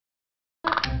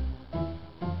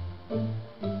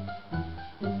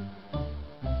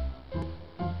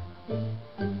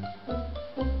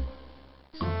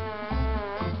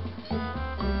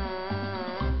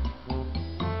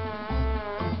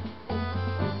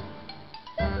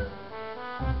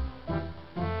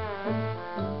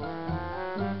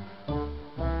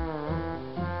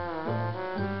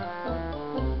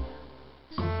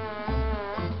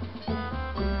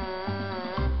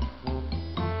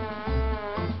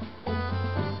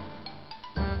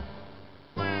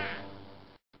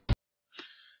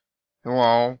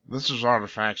Hello, this is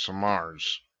Artifacts of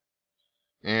Mars,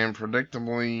 and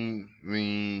predictably,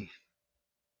 the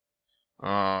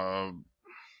uh,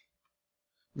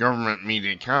 government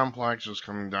media complex is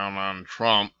coming down on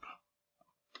Trump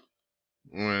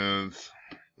with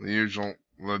the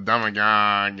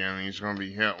demagogue, and he's going to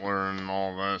be Hitler and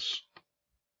all this.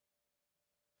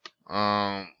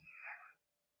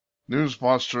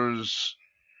 Newsbusters,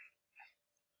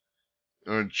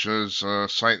 which is a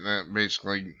site that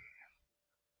basically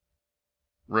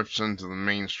rips into the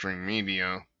mainstream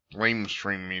media,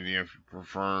 lamestream media if you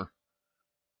prefer,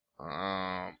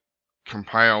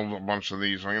 compiled a bunch of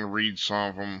these. I'm going to read some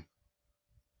of them.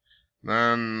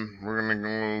 Then we're going to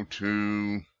go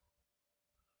to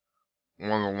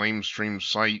one of the lamestream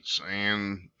sites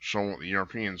and show what the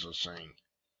Europeans are saying.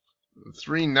 The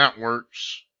three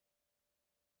networks,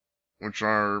 which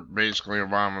are basically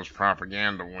Obama's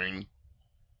propaganda wing,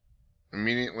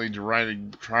 immediately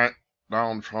derided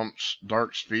Donald Trump's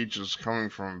dark speech as coming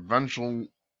from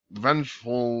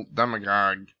vengeful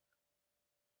demagogue.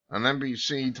 On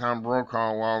NBC, Tom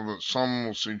Brokaw allowed that some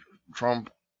will see Trump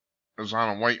as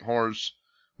on a white horse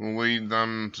will lead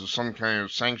them to some kind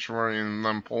of sanctuary and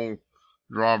then pull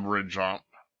drawbridge up.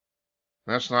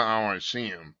 That's not how I see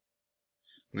him.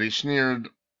 But he sneered,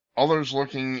 others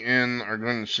looking in are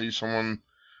going to see someone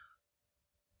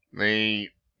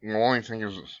they will only think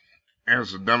as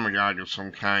a demagogue of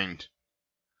some kind.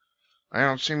 I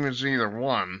don't see him as either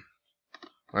one.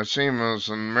 I see him as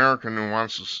an American who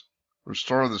wants to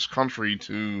restore this country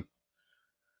to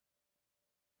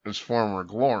its former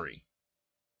glory.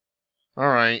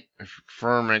 Alright, if you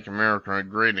prefer, make America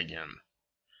great again.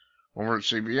 Over at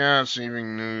CBS,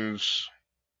 Evening News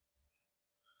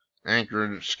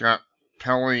anchor Scott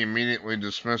Pelley immediately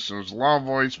dismissed it as loud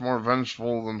voice, more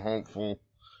vengeful than hopeful,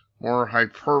 more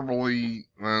hyperbole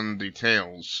than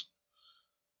details.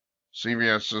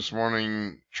 CBS this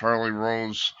morning, Charlie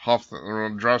Rose huffed that their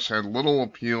address had little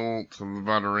appeal to the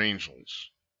better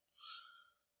angels.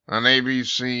 On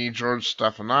ABC, George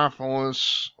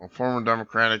Stephanopoulos, a former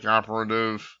Democratic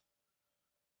operative,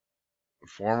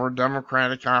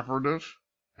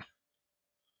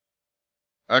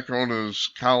 echoed his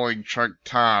colleague Chuck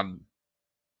Todd.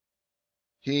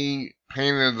 He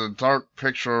painted a dark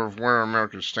picture of where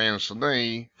America stands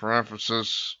today. For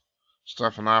emphasis,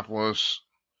 Stephanopoulos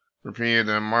repeated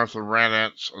in Martha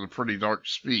Raddatz a pretty dark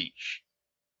speech.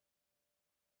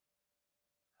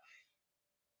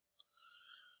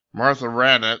 Martha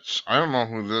Raddatz, I don't know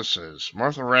who this is.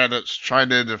 Martha Raddatz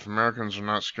chided if Americans are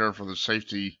not scared for the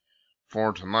safety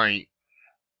for tonight.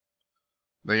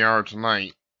 They are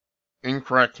tonight.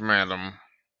 Incorrect, madam.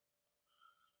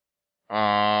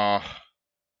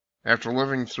 After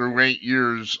living through 8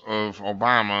 years of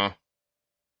Obama,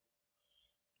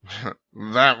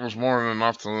 that was more than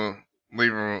enough to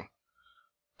leave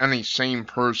any sane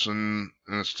person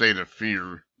in a state of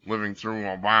fear living through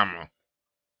Obama.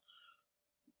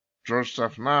 George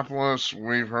Stephanopoulos,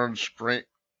 we've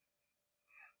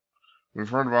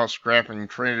heard about scrapping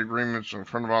trade agreements. We've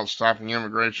heard about stopping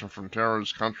immigration from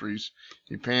terrorist countries.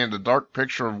 He painted a dark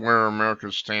picture of where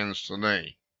America stands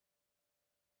today.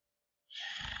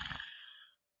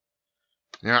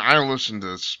 Yeah, I listened to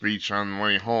this speech on the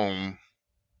way home,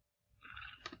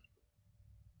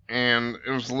 and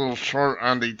it was a little short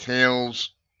on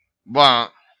details,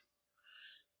 but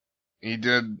he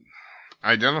did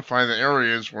identify the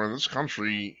areas where this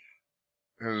country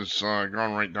has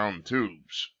gone right down the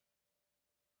tubes.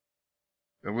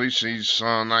 At least he's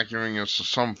not giving us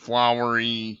some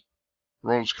flowery,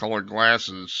 rose-colored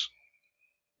glasses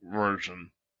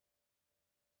version.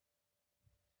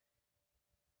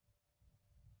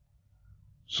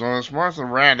 So this Martha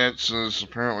Raddatz is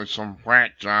apparently some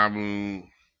whack job who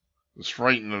is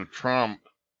frightened of Trump.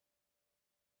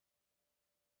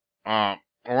 One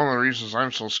of the reasons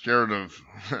I'm so scared of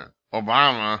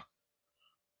Obama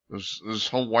is this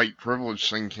whole white privilege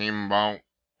thing came about.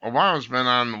 Obama's been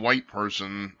on the white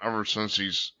person ever since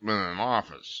he's been in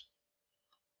office.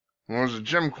 What was it?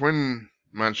 Jim Quinn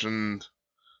mentioned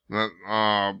that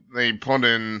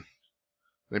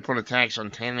they put a tax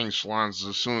on tanning salons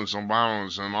as soon as Obama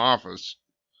was in office.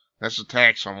 That's a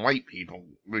tax on white people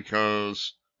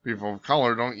because people of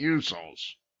color don't use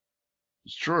those.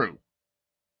 It's true.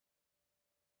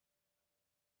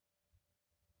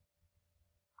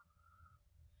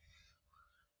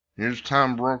 Here's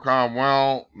Tom Brokaw.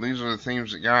 Well, these are the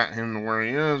themes that got him to where he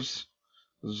is.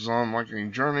 This is an unlikely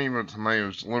journey, but tonight it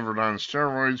was delivered on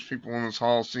steroids. People in this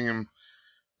hall see him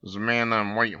as a man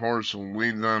on a white horse who will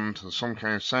lead them to some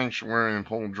kind of sanctuary and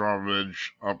pull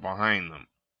drawbridge up behind them.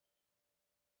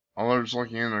 Others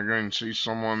looking in are going to see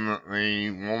someone that they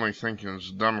only think is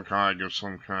a demagogue of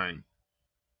some kind.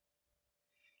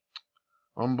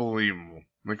 Unbelievable.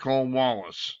 Nicole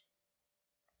Wallace.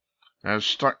 I was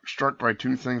struck by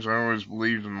two things I always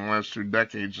believed in the last 2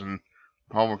 decades in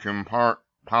Republican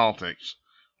politics.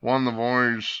 One, the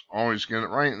voters always get it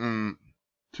right, and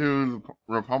two,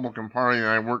 the Republican Party that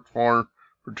I worked for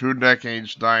 2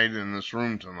 decades died in this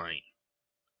room tonight.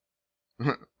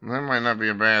 That might not be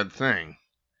a bad thing.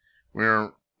 We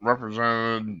are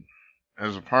represented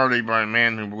as a party by a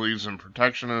man who believes in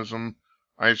protectionism,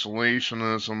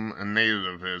 isolationism, and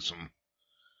nativism.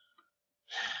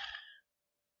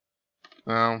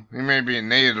 Well, he may be a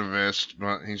nativist,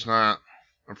 but he's not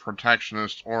a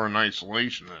protectionist or an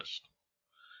isolationist.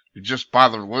 You just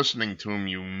bother listening to him,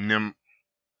 you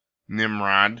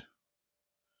Nimrod.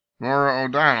 Nora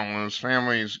O'Donnell and his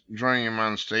family is joining him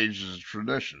on stage as a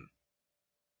tradition.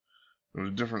 It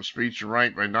was a different speech, you're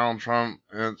right, by Donald Trump.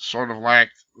 It sort of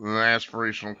lacked the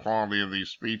aspirational quality of these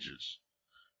speeches.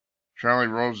 Charlie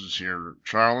Rose is here.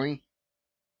 Charlie?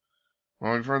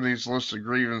 Well, we've heard these lists of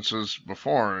grievances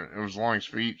before. It was a long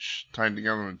speech tied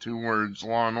together with 2 words,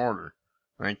 law and order.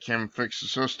 I can fix the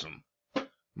system.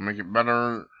 Make it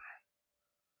better.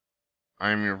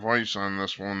 I am your voice on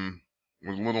this one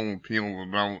with little appeal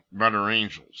to better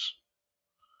angels.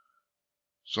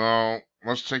 So,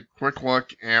 let's take a quick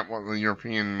look at what the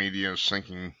European media is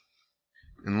thinking.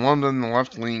 In London, the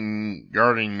left-leaning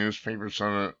Guardian newspaper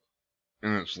said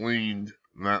in its lead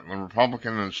that the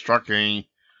Republican had struck a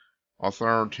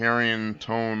authoritarian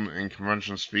tone in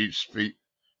convention speech,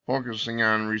 focusing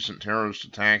on recent terrorist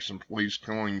attacks and police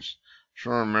killings,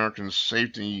 sure Americans'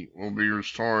 safety will be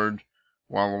restored,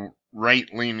 while the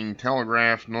right-leaning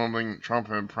Telegraph, noting Trump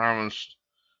had promised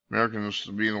Americans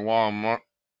to be the law and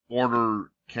order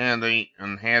candidate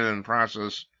and had in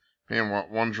process painted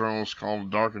what one journalist called a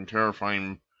dark and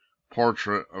terrifying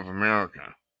portrait of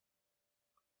America.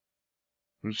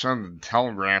 Who said the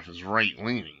Telegraph is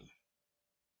right-leaning?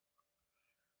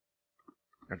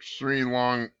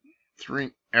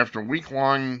 After a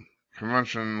week-long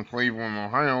convention in Cleveland,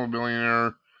 Ohio,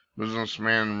 billionaire,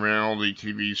 businessman, reality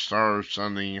TV star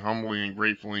said he humbly and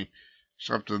gratefully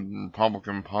accepted the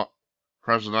Republican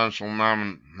presidential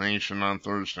nomination on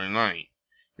Thursday night.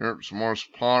 Europe's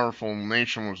most powerful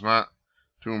nation was not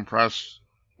too impressed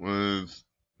with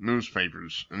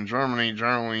newspapers. In Germany,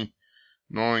 generally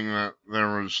knowing that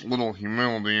there was little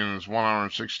humility in his 1 hour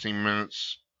and 16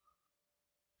 minutes,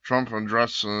 Trump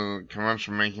addressed the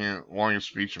convention, making it the longest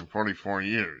speech in 44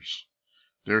 years.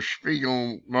 Der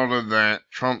Spiegel noted that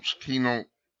Trump's keynote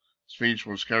speech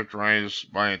was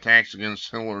characterized by attacks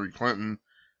against Hillary Clinton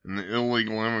and the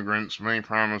illegal immigrants, many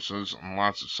promises, and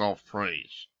lots of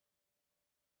self-praise.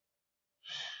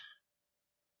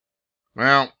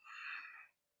 Well,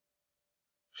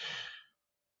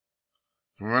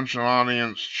 convention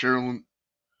audience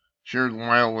cheered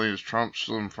wildly as Trump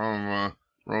stood in front of a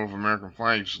row of American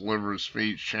flags to deliver his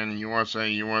speech, chanting USA,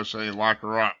 USA, lock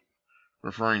her up,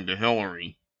 referring to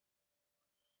Hillary,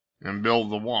 and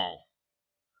build the wall.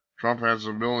 Trump has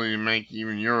the ability to make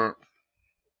even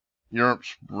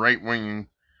Europe's right-wing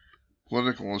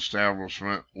political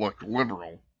establishment look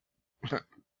liberal.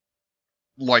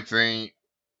 like I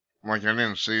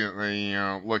didn't see that they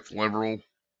looked liberal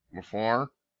before.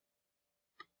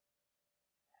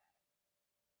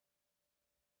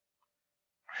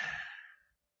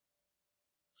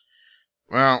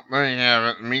 Well, there you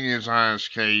have it. The media's on its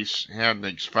case. You had to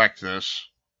expect this.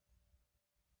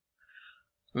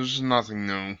 This is nothing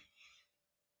new.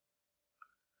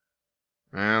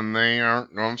 And they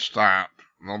aren't going to stop.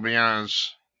 They'll be on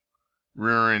its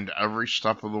rear end every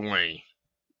step of the way.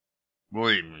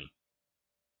 Believe me.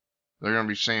 They're going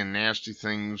to be saying nasty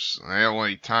things. The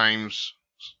LA Times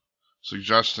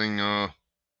suggesting a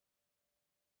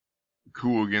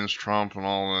coup against Trump and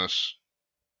all this.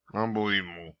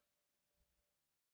 Unbelievable.